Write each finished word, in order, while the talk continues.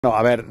No,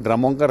 a ver,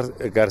 Ramón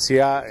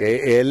García,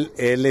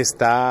 él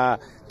está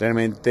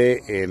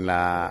realmente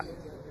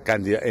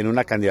en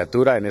una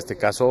candidatura, en este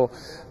caso,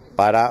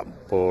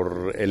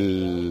 por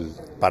el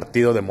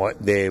partido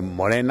de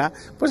Morena,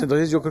 pues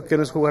entonces yo creo que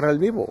no es jugar al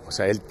vivo, o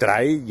sea, él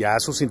trae ya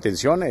sus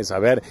intenciones, a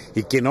ver,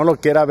 y quien no lo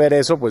quiera ver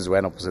eso, pues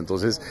bueno, pues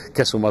entonces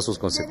que asuma sus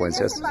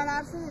consecuencias. ¿Debe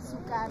separarse de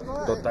su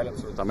cargo? Total,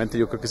 absolutamente,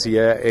 yo creo que si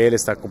ya él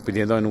está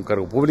compitiendo en un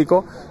cargo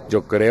público,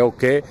 yo creo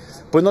que,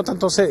 pues no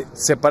tanto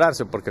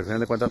separarse, porque al final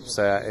de cuentas pues,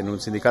 está en un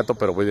sindicato,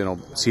 pero bueno,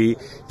 sí,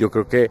 yo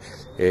creo que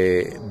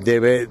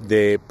debe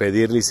de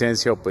pedir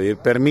licencia o pedir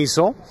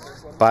permiso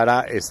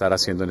para estar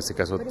haciendo, en este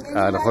caso,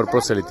 a lo mejor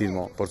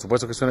proselitismo. Por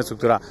supuesto que es una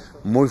estructura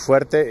muy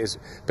fuerte,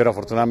 pero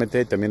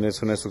afortunadamente también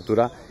es una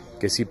estructura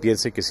que sí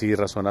piensa y que sí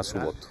razona su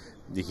voto.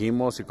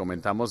 Dijimos y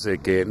comentamos de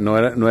que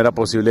no era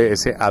posible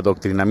ese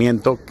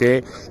adoctrinamiento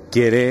que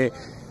quiere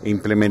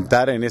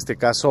implementar, en este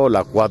caso,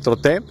 la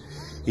 4T.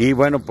 Y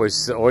bueno,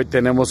 pues hoy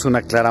tenemos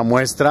una clara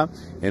muestra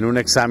en un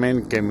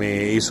examen que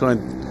me hizo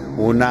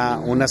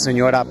una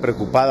señora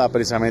preocupada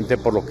precisamente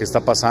por lo que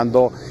está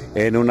pasando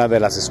en una de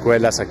las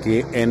escuelas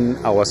aquí en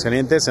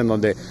Aguascalientes, en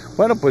donde,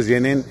 bueno, pues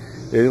vienen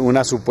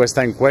una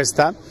supuesta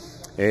encuesta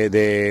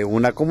de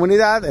una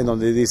comunidad, en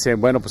donde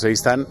dicen, bueno, pues ahí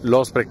están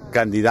los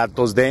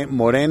precandidatos de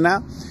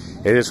Morena.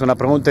 Es una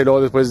pregunta y luego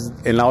después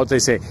en la otra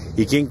dice,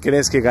 ¿y quién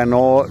crees que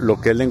ganó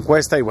lo que es la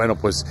encuesta? Y bueno,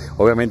 pues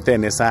obviamente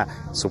en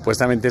esa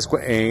supuestamente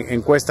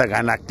encuesta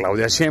gana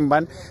Claudia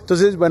Sheinbaum.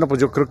 Entonces, bueno, pues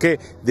yo creo que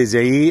desde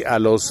ahí a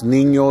los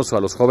niños o a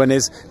los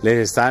jóvenes les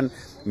están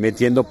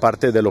metiendo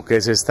parte de lo que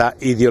es esta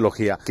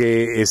ideología,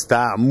 que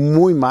está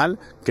muy mal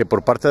que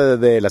por parte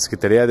de la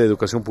Secretaría de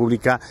Educación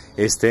Pública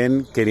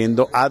estén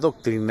queriendo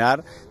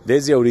adoctrinar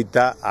desde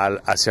ahorita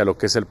hacia lo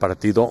que es el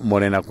partido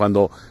Morena,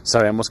 cuando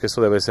sabemos que esto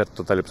debe ser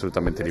total y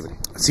absolutamente libre.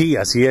 Sí,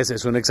 así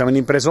es un examen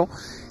impreso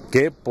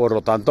que por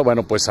lo tanto,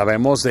 bueno, pues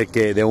sabemos de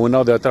que de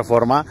una o de otra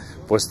forma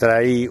pues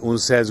trae un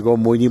sesgo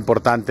muy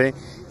importante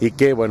y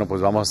que, bueno,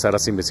 pues vamos a hacer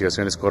las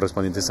investigaciones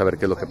correspondientes a ver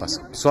qué es lo que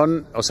pasa.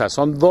 Son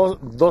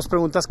dos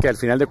preguntas que al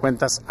final de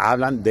cuentas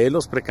hablan de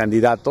los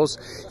precandidatos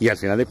y al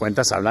final de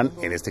cuentas hablan,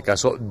 en este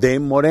caso,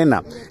 de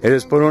Morena. Eso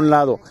es por un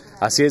lado,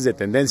 así es, de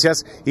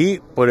tendencias, y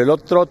por el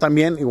otro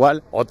también,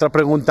 igual, otra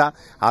pregunta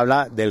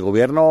habla del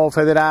Gobierno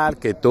Federal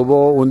que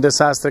tuvo un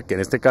desastre, que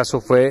en este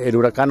caso fue el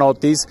huracán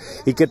Otis,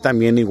 y que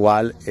también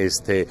igual,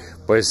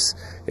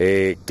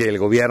 que el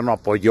gobierno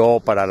apoyó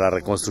para la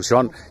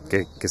reconstrucción,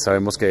 que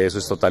sabemos que eso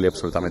es total y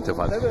absolutamente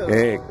falso.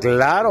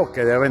 Claro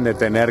que deben de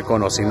tener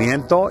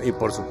conocimiento y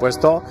por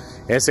supuesto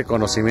ese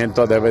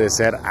conocimiento debe de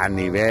ser a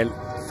nivel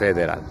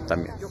federal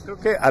también. Yo creo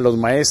que a los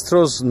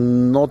maestros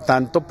no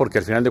tanto, porque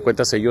al final de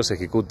cuentas ellos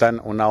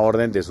ejecutan una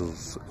orden de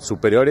sus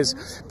superiores,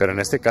 pero en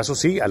este caso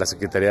sí, a la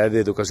Secretaría de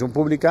Educación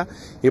Pública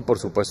y por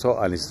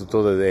supuesto al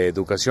Instituto de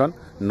Educación,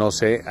 no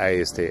sé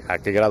a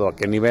qué grado, a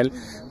qué nivel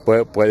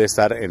puede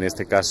estar en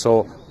este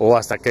caso o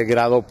hasta qué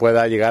grado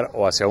pueda llegar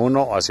o hacia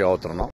uno o hacia otro, ¿no?